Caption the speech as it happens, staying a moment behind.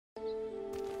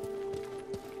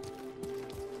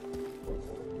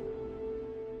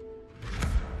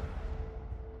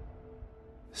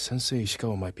Sensei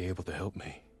Ishikawa might be able to help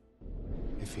me.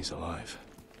 If he's alive.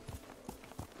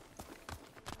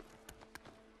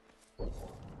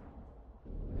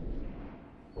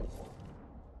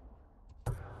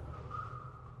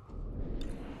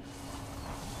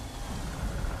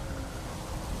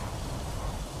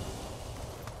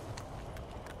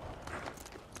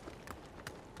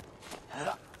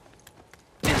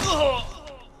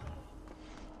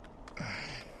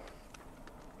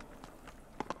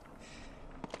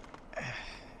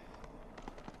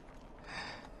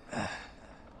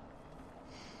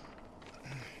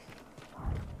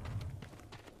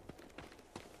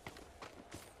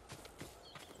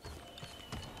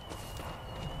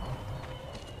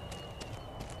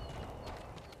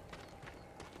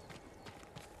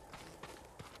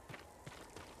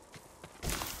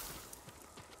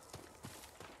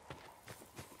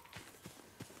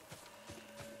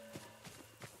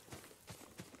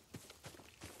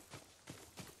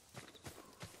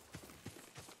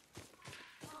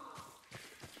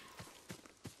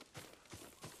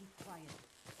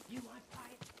 You want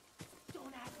quiet?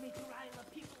 Don't ask me to rile the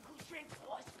people who drink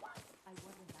horse blood. I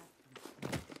wasn't asking.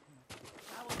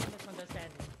 That was a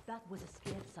misunderstanding. That was a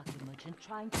scared sake merchant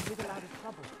trying to wriggle out of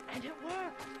trouble. And it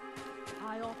worked.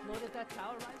 I offloaded that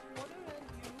sour rice water and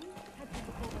you Had to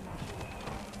look over my shoulder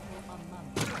for a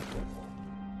month.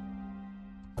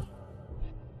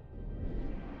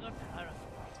 Look, Tara.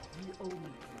 You owe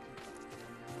me.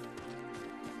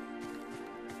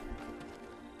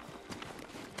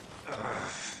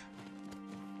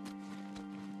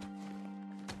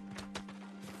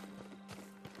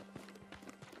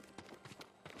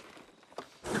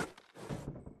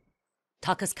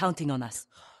 Taka's counting on us.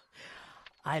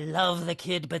 I love the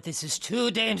kid, but this is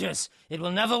too dangerous. It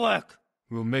will never work.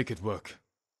 We'll make it work.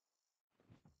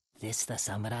 This the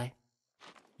samurai?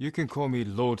 You can call me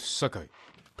Lord Sakai.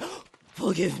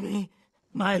 Forgive me,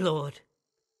 my lord.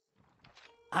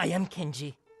 I am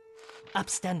Kenji,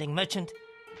 upstanding merchant,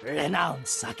 renowned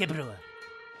sake brewer.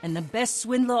 And the best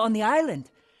swindler on the island.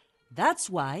 That's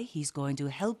why he's going to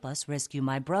help us rescue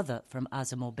my brother from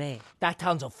Azamo Bay. That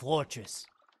town's a fortress.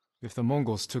 If the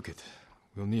Mongols took it,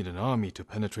 we'll need an army to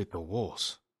penetrate the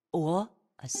walls. Or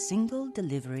a single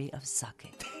delivery of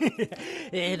sake.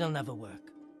 It'll never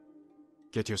work.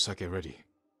 Get your sake ready.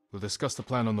 We'll discuss the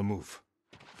plan on the move.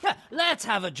 Let's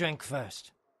have a drink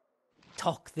first.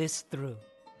 Talk this through.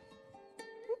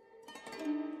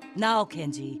 Now,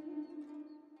 Kenji.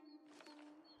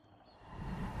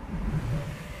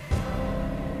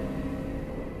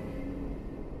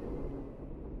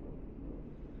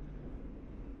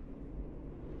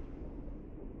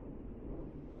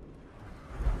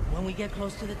 When we get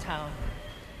close to the town,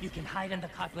 you can hide in the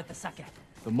cart with the sake.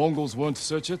 The Mongols won't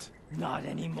search it? Not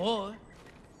anymore.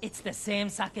 It's the same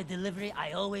sake delivery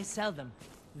I always sell them.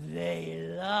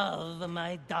 They love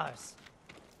my dars.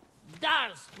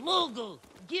 Dars, Mogul!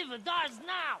 Give a dars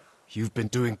now! You've been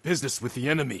doing business with the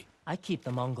enemy. I keep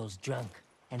the Mongols drunk,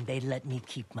 and they let me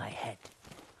keep my head.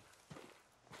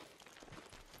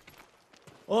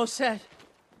 All set.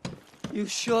 You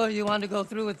sure you want to go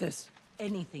through with this?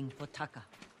 Anything for Taka.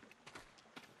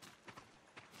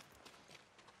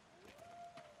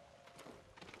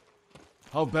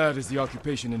 How bad is the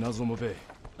occupation in Azamo Bay?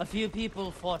 A few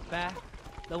people fought back.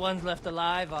 The ones left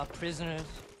alive are prisoners.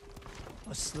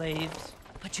 Or slaves.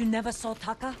 But you never saw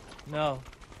Taka? No.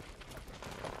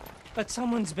 But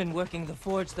someone's been working the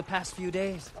forge the past few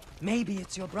days. Maybe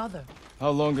it's your brother. How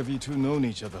long have you two known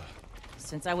each other?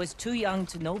 Since I was too young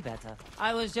to know better.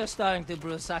 I was just starting to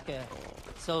brew sake.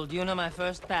 Sold Yuna my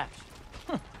first batch.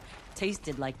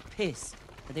 Tasted like piss,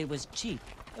 but it was cheap.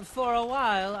 For a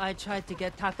while, I tried to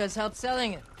get Taka's help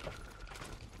selling it.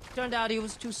 Turned out he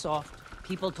was too soft.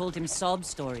 People told him sob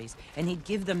stories, and he'd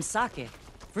give them sake,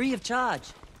 free of charge.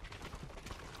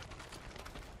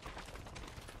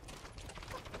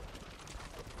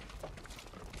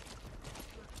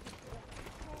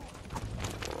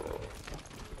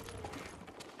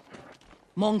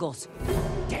 Mongols.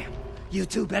 Damn, you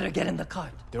two better get in the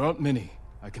cart. There aren't many.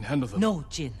 I can handle them. No,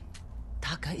 Jin.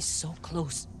 Taka is so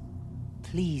close.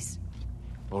 Please.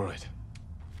 All right.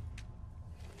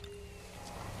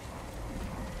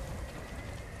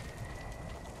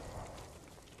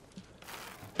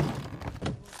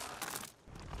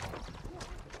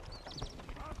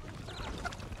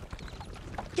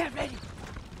 Get ready.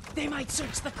 They might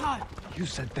search the cart. You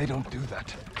said they don't do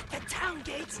that. The town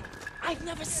gates. I've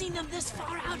never seen them this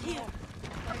far out here.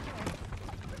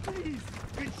 Please,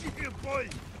 it's your boy.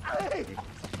 Hey!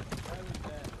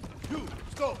 You,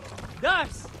 stop!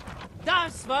 Dars!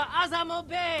 Dars for Azamo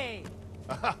Bay!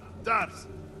 Aha, Dars!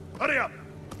 Hurry up!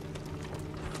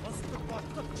 What's the what?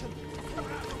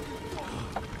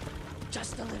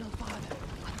 Just a little farther.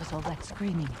 What was all that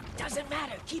screaming? Doesn't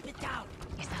matter. Keep it down.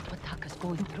 Is that what Taka's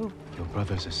going through? Your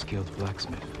brother's a skilled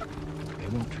blacksmith. They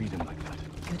won't treat him like that.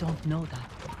 You don't know that.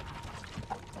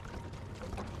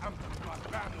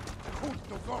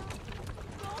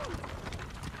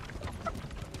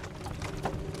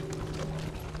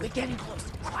 We're getting close.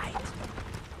 Quiet.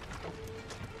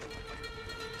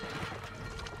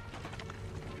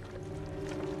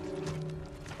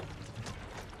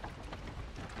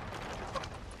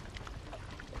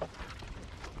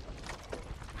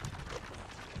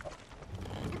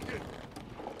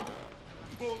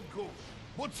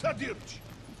 Подсадирч!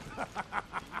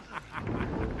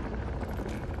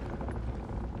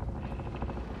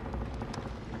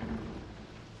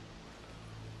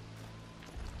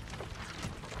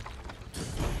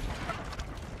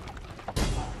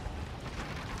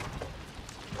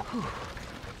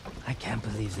 I can't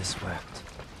believe this worked.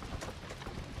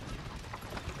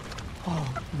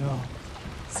 Oh, no.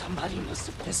 Somebody must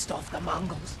have pissed off the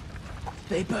Mongols.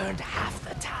 They burned half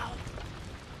the town.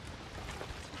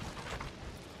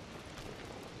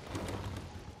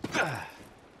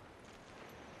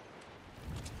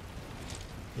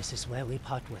 This is where we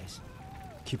part ways.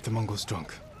 Keep the Mongols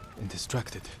drunk and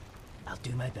distracted. I'll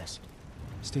do my best.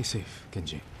 Stay safe,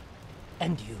 Genji.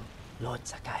 And you, Lord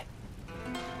Sakai.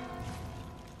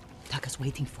 Taka's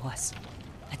waiting for us.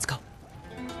 Let's go.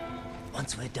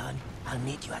 Once we're done, I'll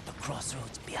meet you at the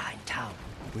crossroads behind town.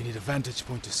 We need a vantage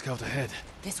point to scout ahead.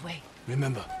 This way.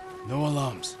 Remember, no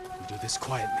alarms. We do this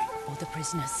quietly. All the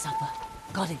prisoners suffer.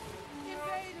 Got it.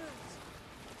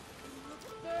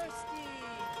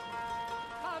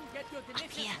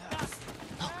 Up here.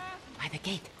 Look, by the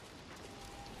gate.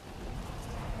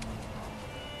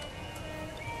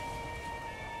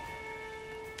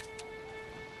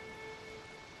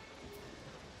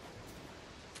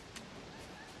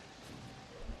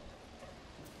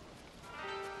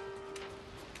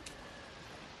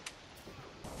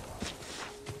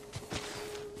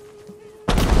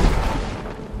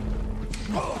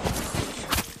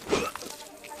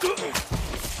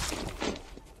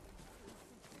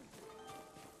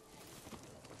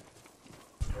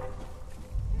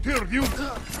 Here, you!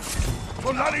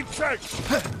 Solari check!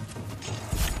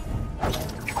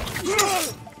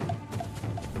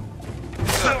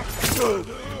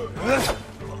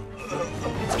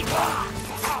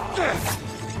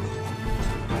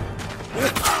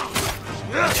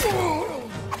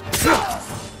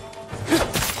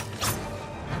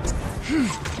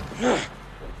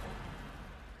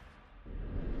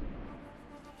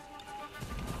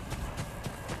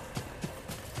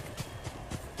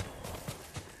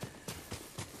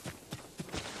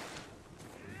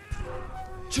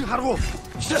 Чи харгу.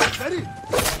 Бари.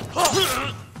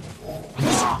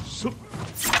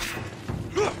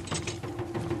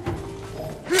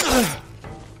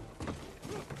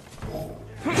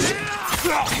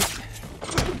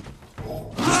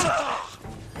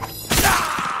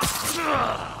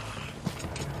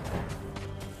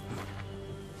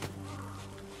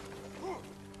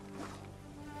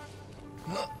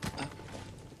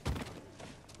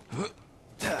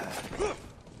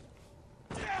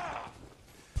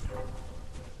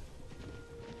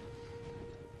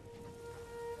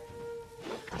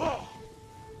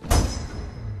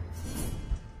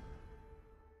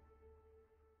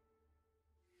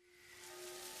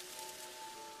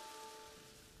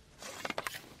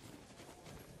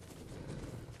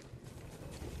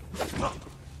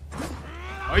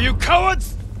 Are you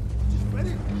cowards?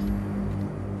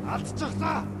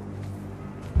 Алдчихлаа.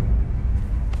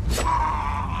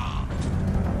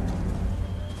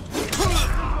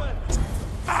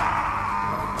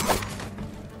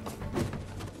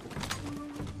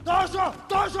 Доошо,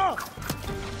 доошо.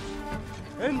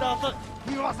 Энд алга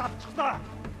би бас алдчихлаа.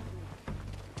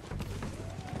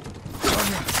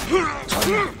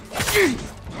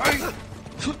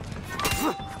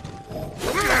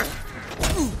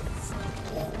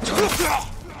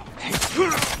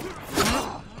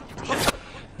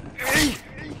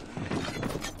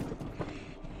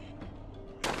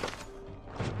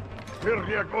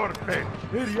 Herria corte,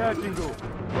 herria jingo.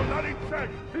 Solari check,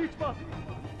 beat bus.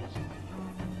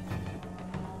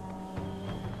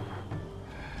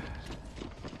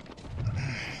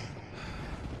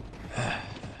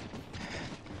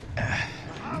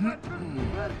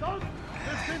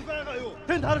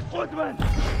 Тэнд харахгүй байна.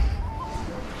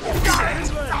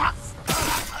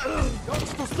 Яач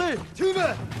туслаа. Тийм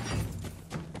ээ.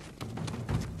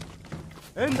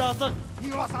 Энд алга би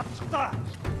бас алдчихлаа.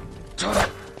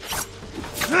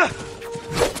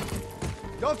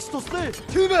 Яач туслаа.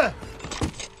 Тийм ээ.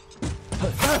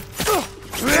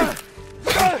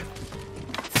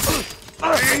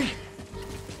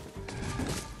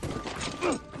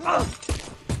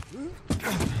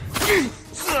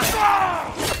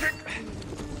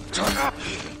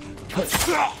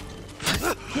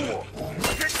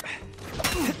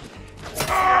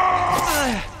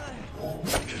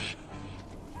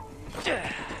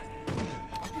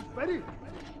 Ready?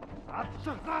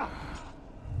 Atsuka!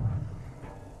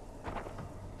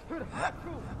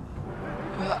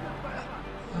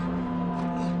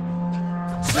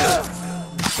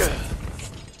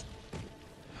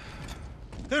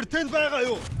 Тэр тэнд байгаа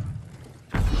юу?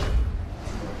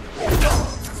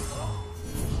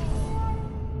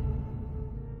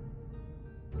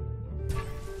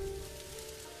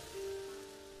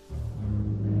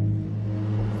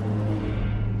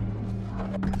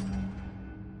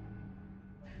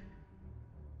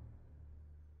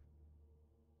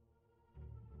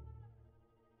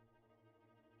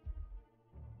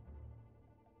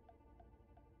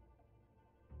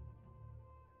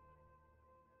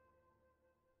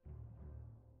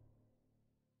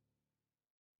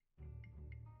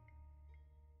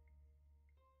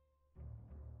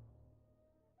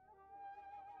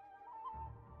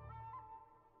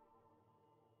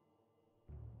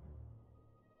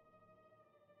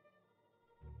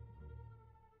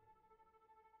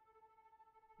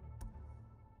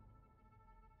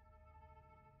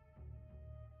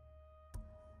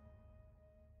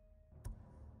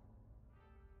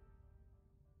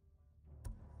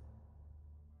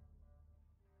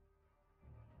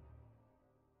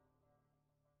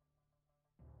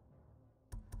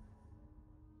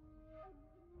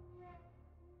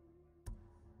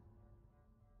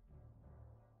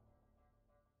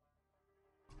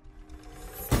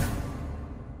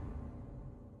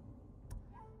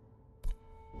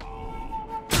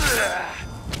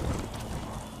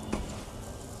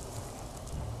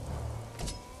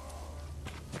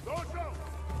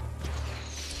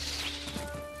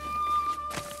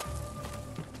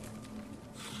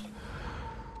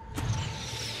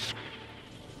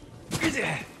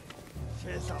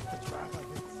 Chase off the track like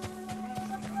it's...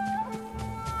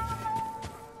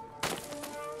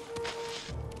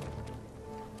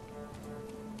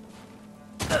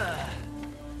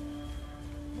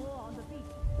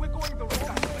 We're going the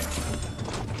wrong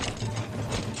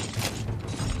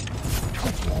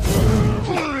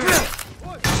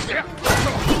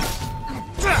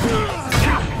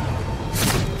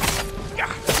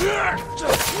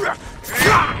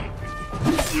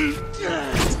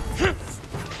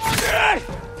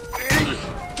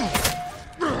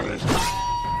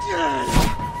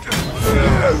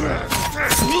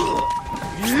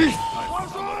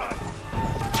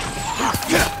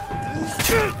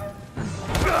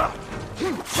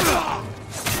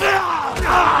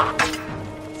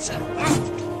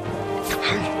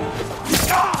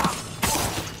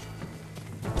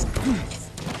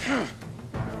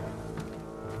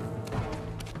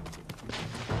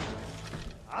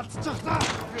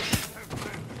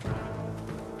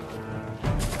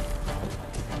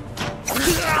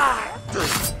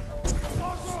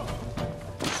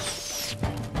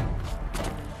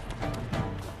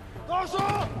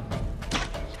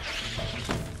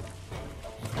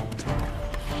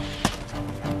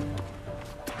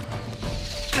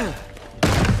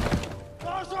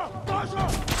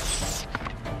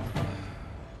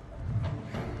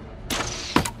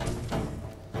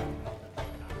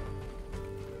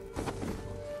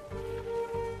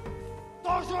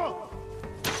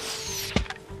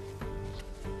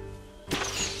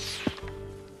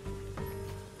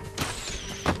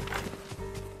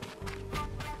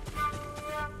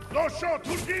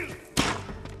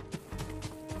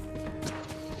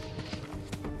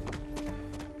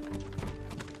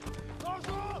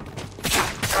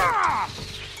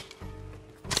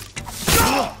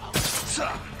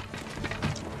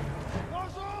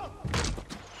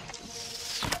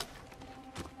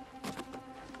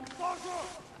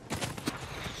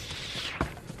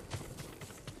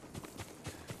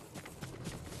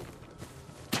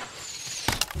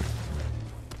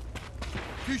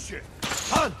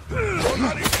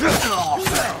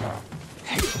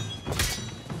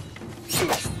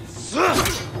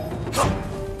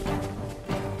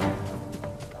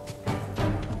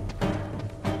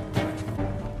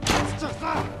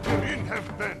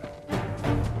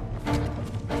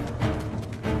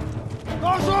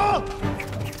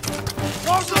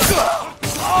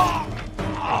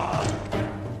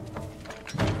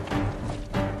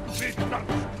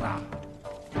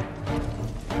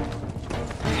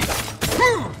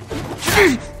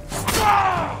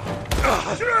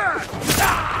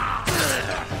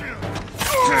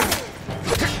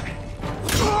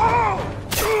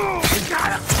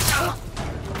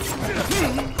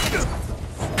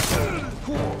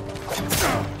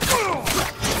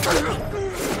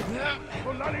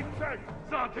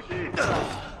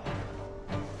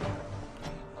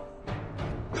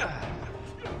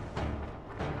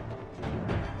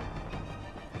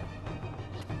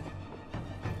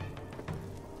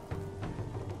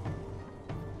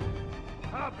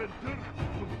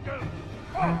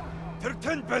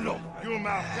Terten Bello, you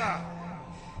Malka.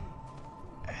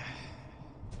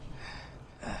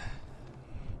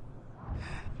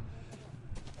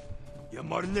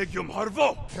 Yamarnegium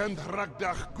Harvo. Kend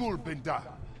Ragdach Gulbinda.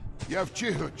 Yav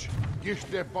Chihuch.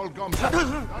 Gishte Bolgom.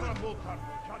 Daramotar.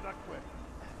 Chadakwe.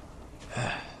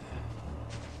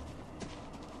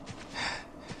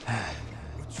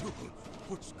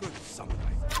 What's good,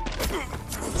 samurai?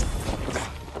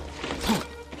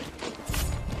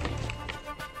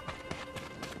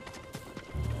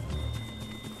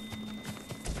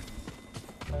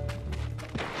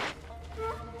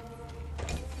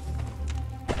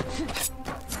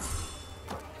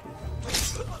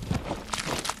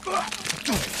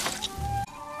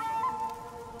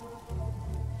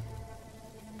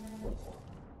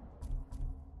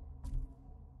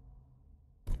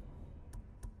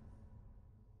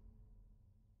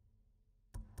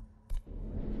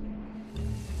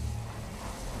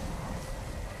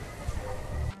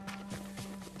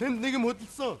 넌 내게 못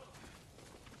있어.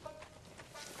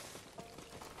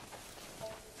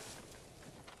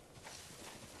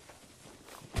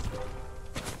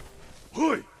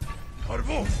 호이,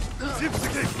 할보,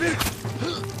 집스케 빌.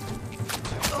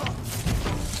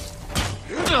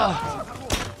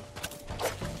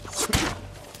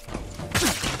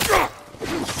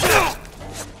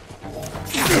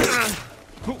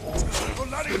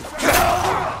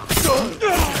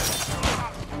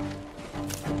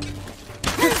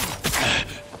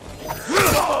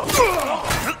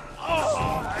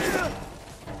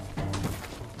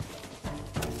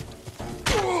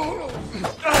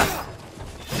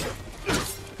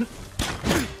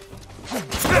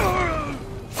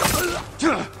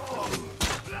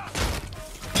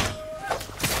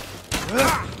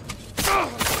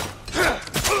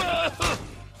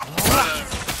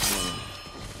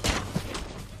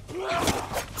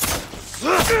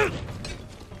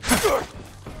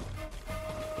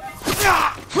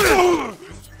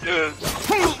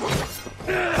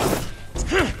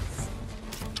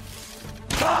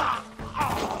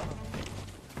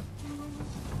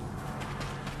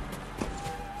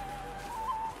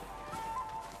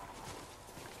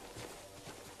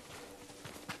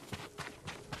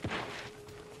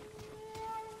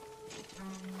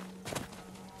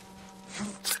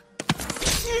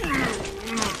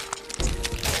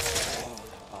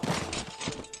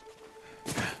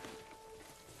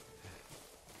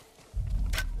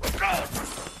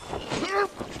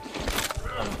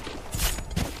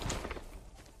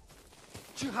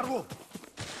 하루.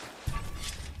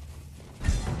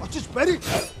 어찌 메리.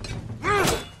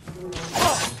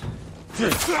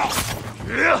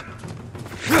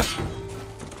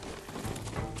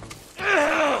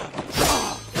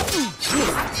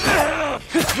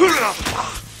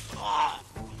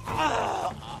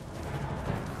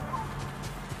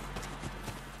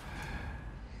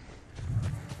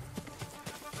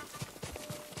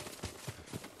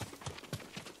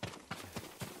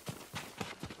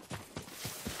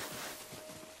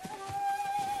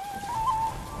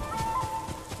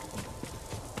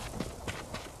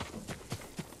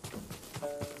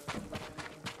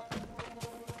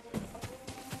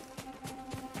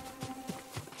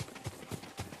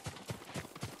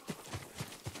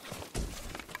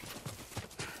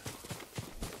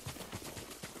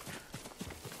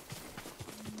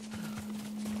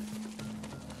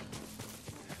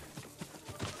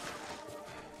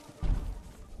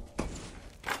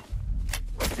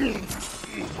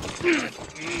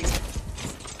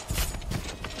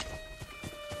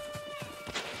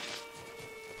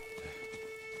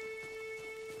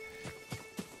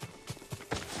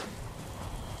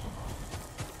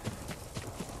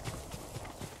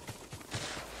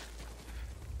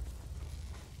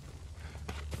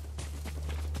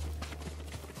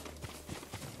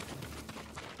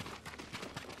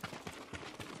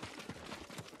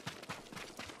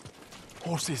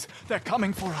 Horses, they're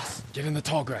coming for us. Get in the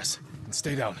tall grass and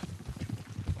stay down.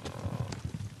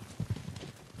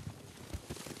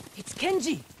 It's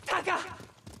Kenji! Taka!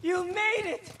 You made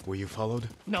it! Were you followed?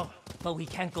 No, but we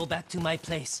can't go back to my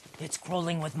place. It's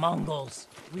crawling with Mongols.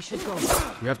 We should go.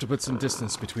 We have to put some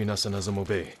distance between us and Azamo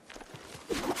Bay.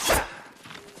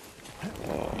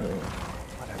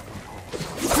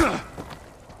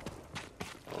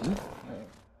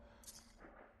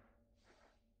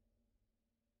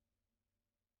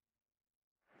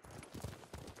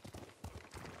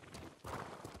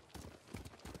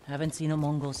 Haven't seen a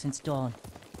Mongol since dawn.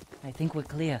 I think we're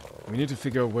clear. We need to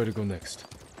figure out where to go next.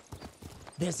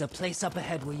 There's a place up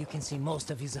ahead where you can see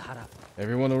most of Izuhara.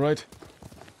 Everyone all right?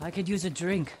 I could use a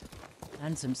drink.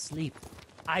 And some sleep.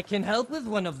 I can help with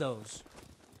one of those.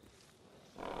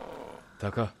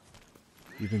 Taka,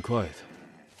 you've been quiet.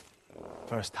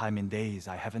 First time in days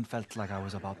I haven't felt like I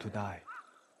was about to die.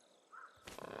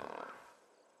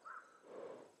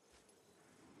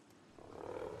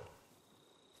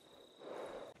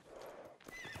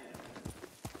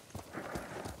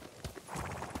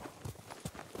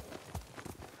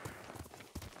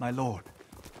 My lord,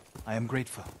 I am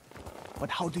grateful.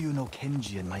 But how do you know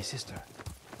Kenji and my sister?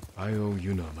 I owe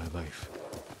Yuna my life.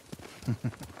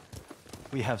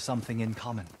 We have something in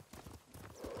common.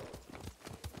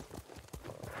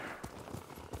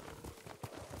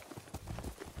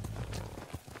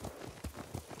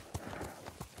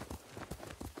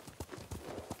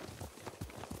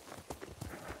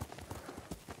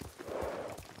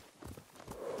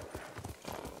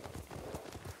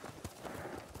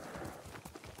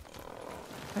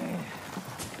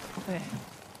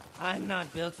 I'm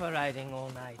not built for riding all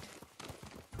night.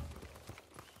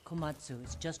 Komatsu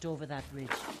is just over that ridge.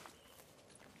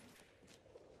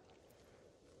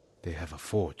 They have a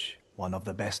forge. One of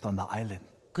the best on the island.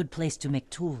 Good place to make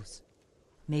tools.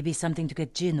 Maybe something to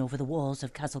get Jin over the walls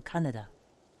of Castle Kaneda.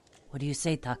 What do you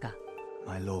say, Taka?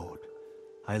 My lord,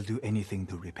 I'll do anything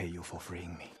to repay you for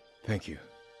freeing me. Thank you.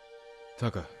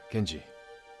 Taka, Kenji,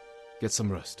 get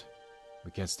some rest.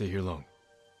 We can't stay here long.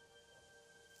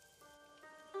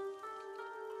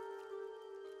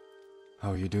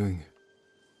 How are you doing?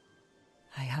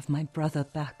 I have my brother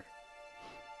back.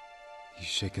 He's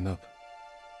shaken up.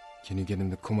 Can you get him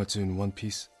to Komatsu in one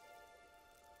piece?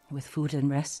 With food and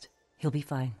rest, he'll be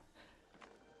fine.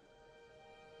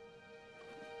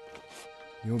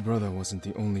 Your brother wasn't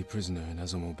the only prisoner in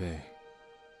Azumo Bay.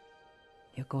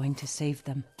 You're going to save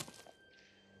them.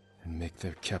 And make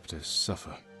their captors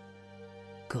suffer.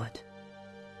 Good.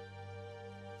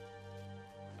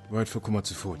 Ride for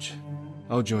Komatsu Forge.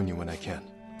 I'll join you when I can.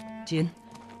 Jin,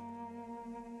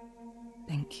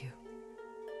 thank you.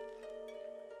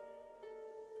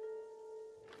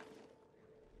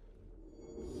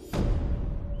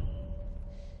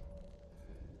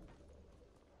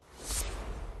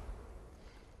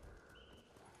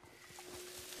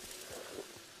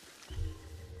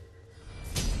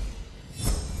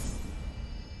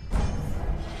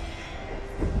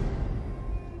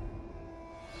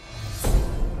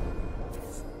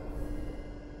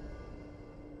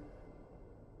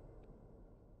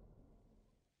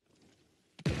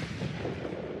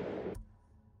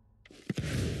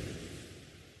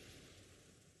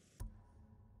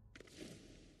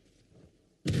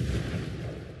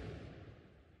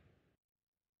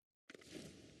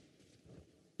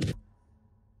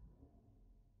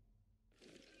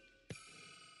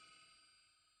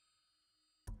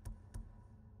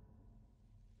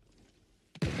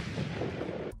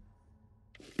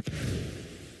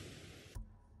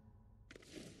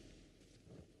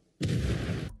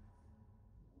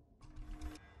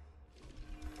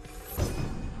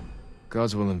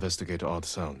 Gods will investigate odd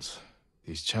sounds.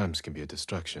 These chimes can be a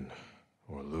distraction,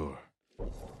 or a lure.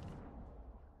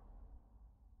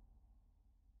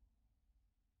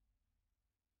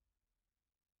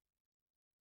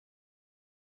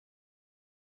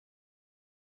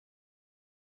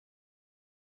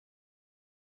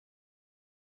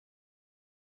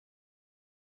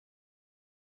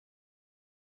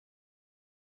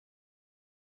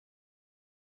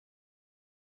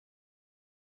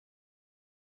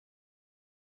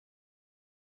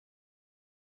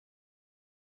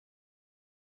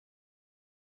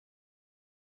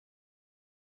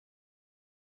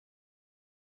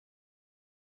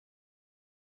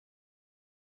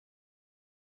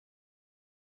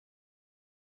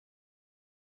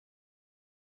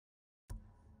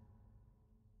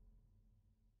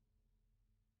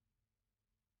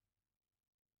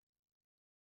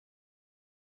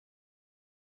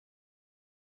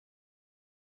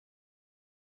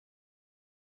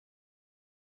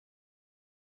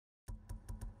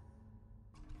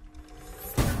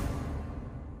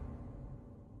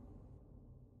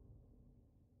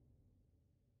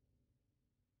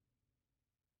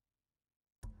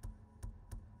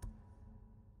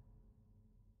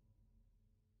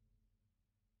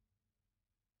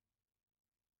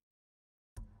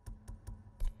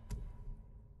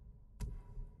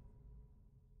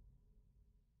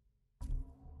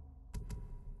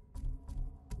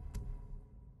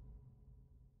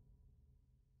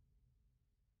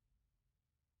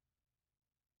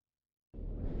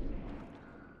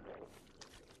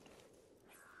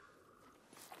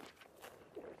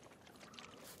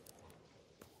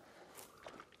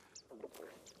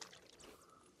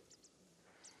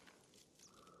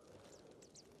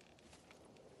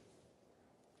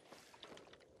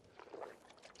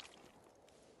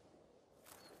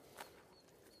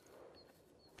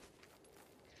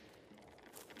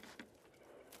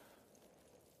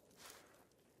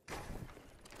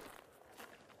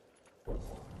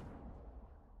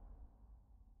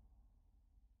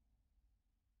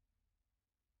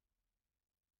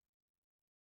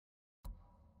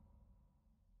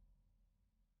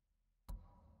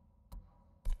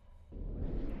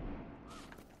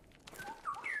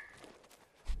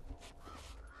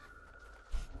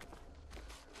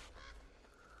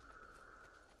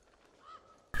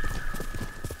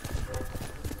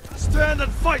 stand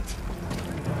and fight!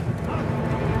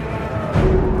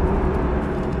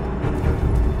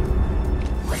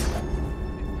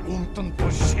 Unten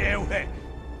på skjevhet!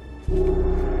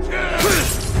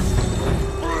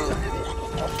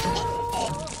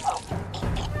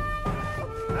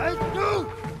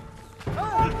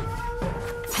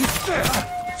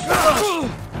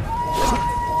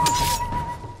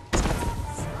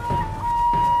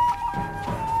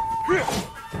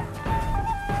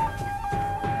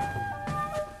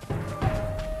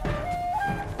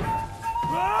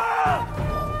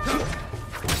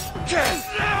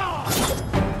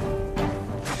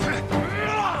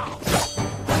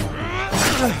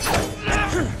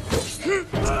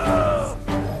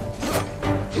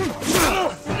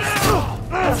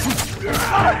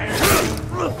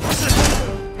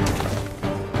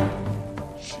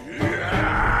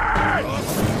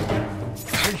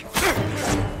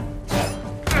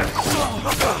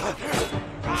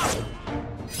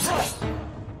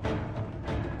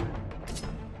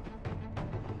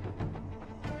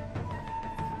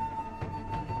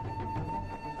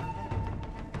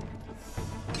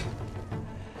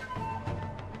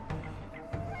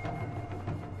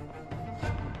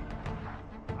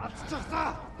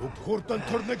 Хурдан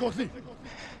төрнэг олъё.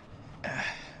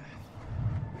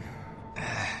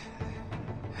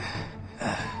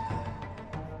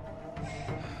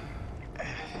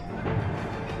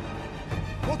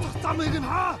 Утга замыг нь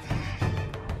хаа.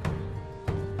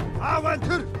 Ааван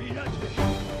тэр.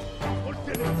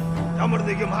 Ямар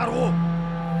нэг юм харгу.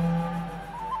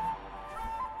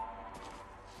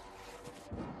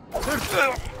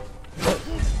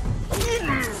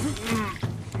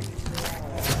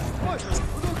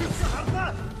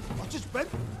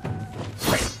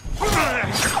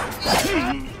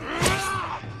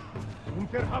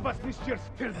 Үнээр хабас нисчээр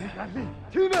тэр нэг алий.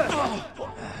 Тийм ээ.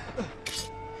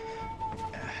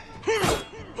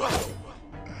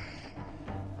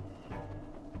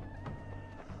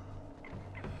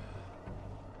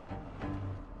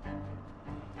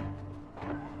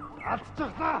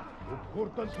 Алдчихлаа.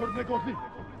 Хурдан төрнэг олъё.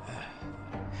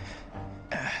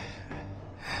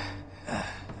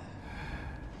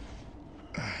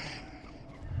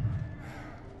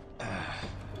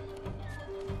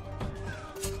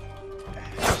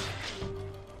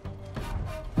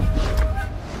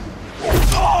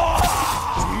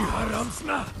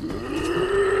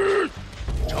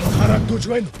 Чамхараг дүүж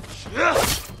байна.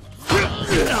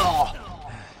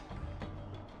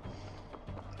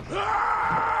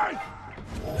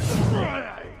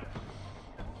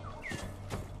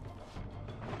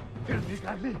 Тэр нэг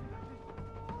алий.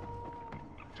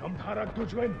 Чамхараг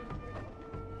дүүж байна.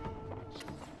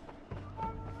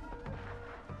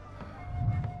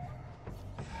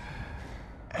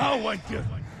 Аваач.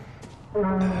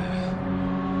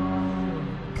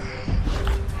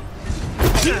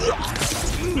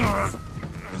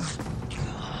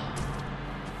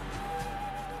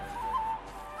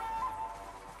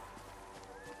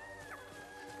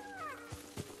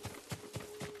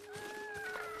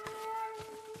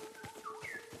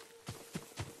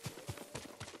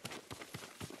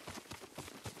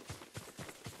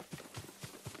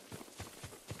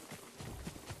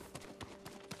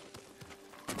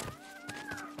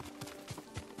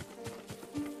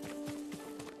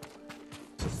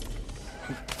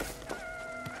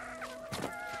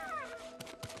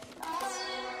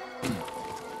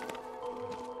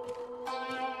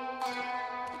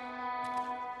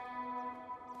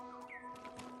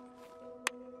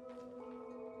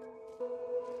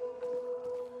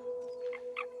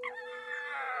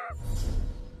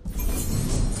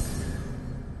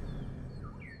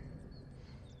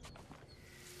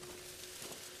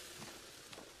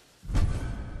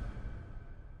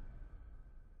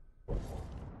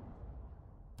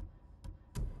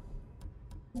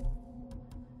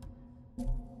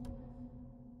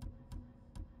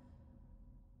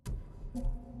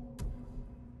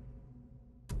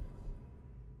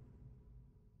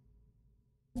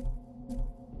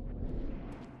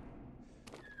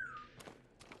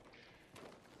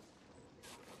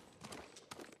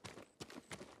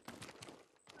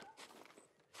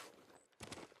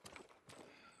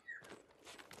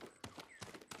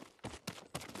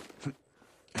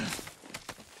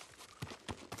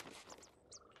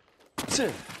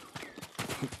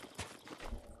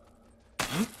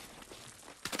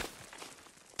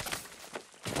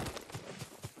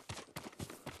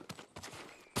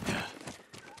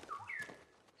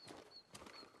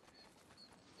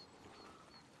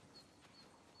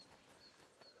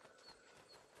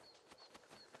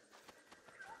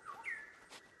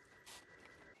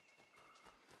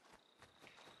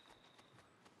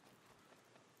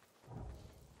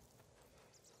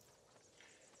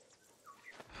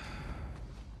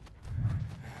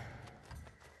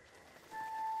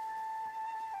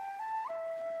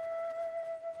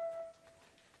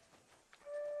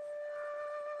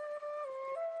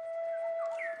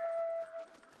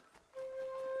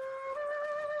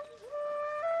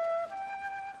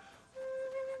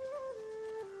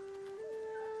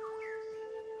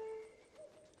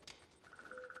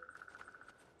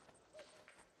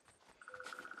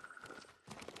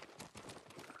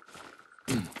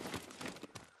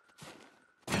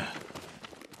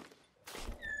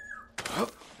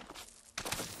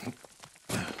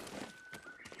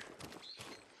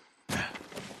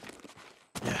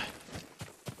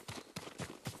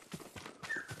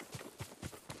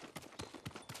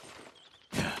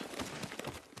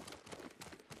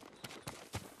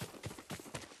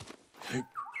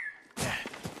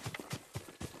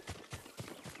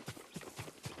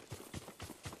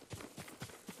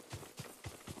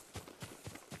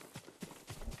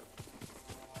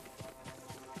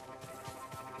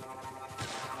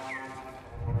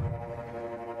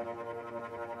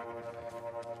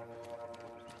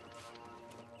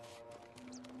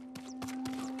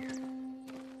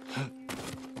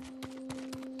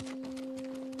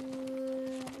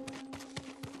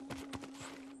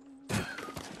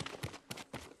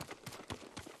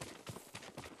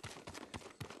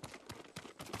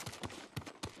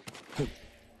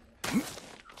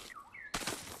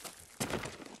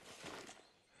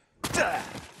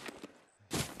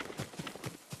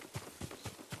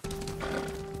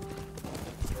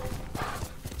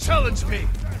 Challenge me!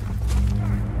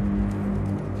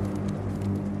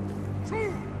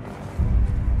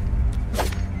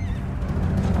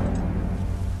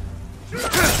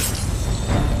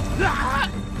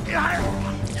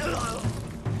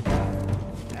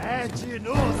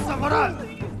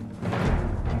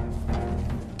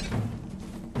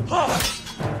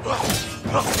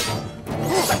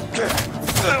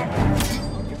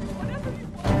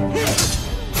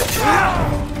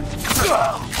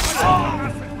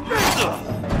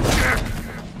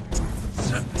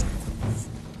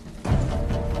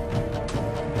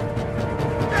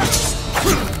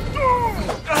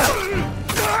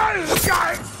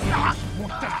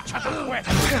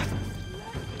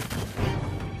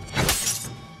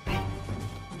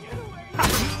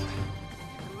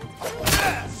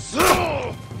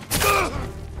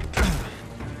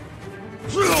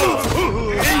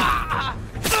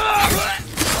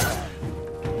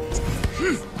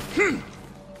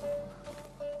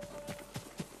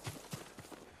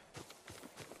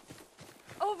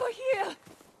 Over here!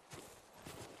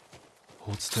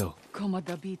 Hold still.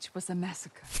 Komoda Beach was a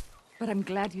massacre, but I'm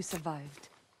glad you survived.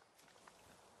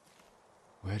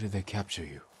 Where did they capture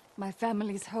you? My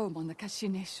family's home on the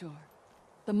Kashine shore.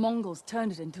 The Mongols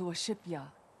turned it into a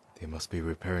shipyard. They must be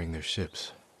repairing their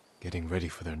ships, getting ready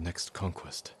for their next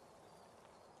conquest.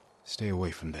 Stay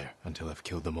away from there until I've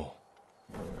killed them all.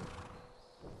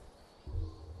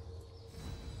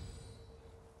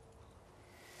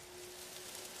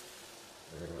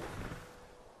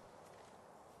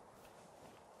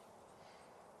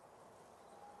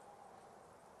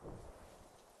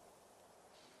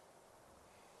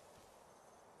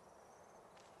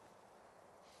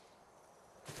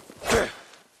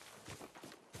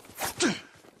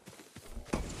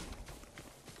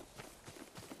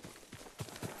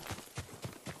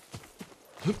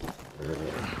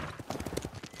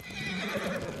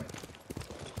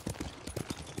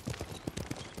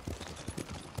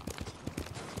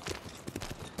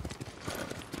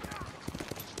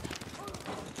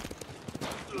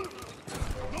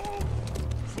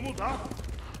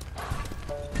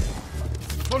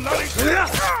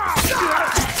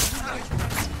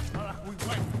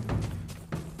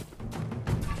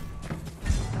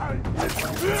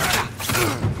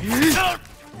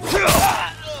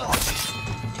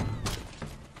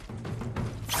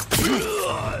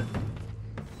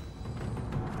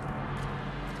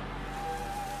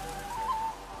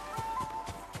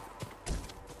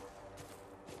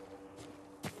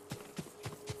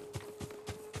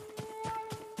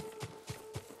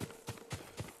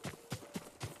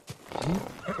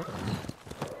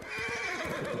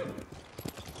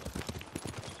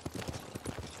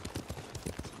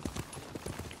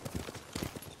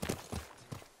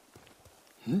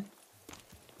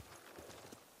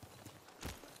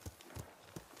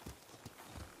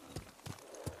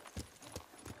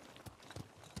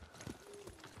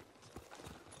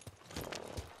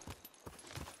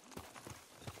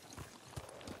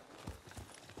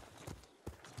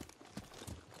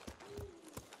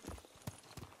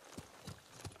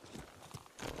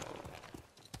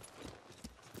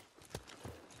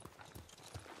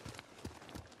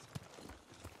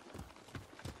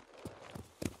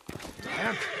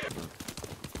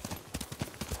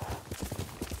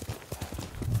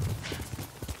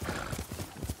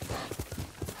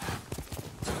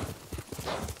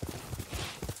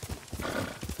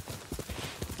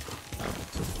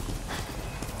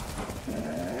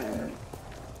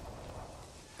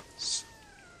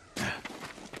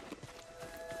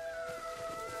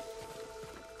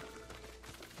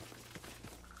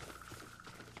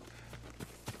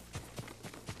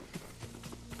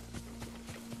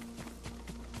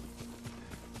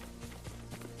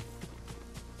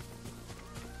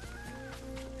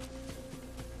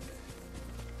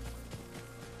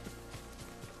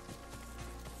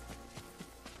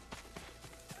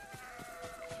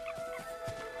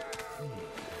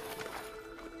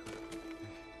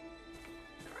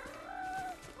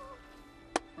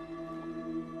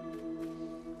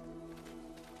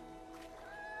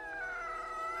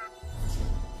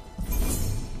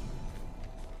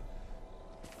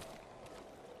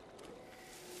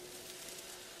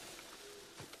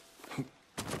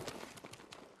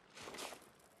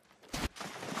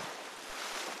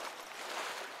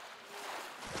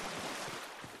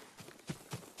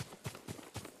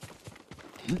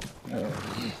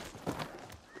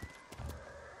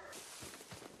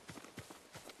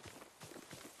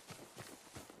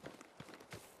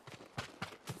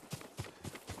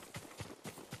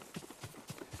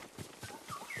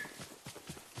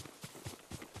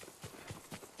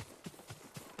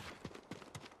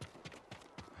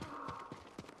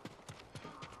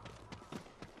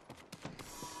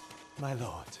 My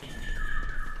lord,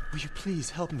 will you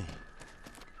please help me?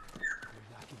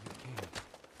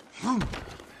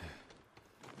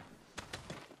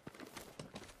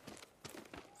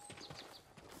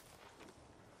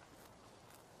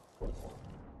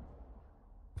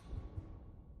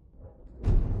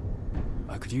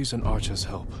 I could use an archer's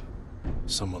help.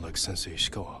 Someone like Sensei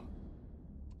Ishikawa.